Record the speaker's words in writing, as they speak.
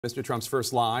Mr. Trump's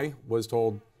first lie was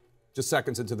told just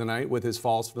seconds into the night with his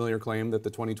false familiar claim that the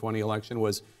 2020 election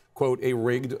was, quote, a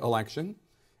rigged election.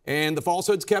 And the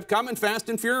falsehoods kept coming fast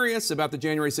and furious about the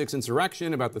January 6th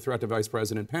insurrection, about the threat to Vice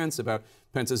President Pence, about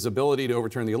Pence's ability to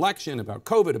overturn the election, about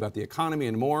COVID, about the economy,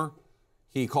 and more.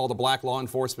 He called a black law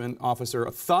enforcement officer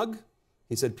a thug.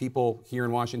 He said people here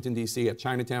in Washington, D.C. at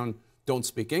Chinatown don't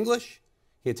speak English.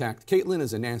 He attacked Caitlyn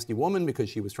as a nasty woman because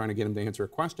she was trying to get him to answer a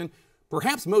question.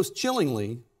 Perhaps most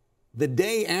chillingly, the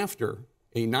day after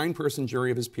a 9-person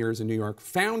jury of his peers in New York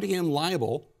found him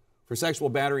liable for sexual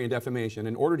battery and defamation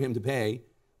and ordered him to pay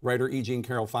writer E. Jean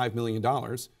Carroll $5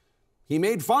 million, he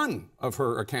made fun of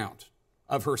her account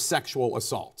of her sexual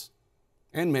assault.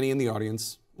 And many in the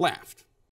audience laughed.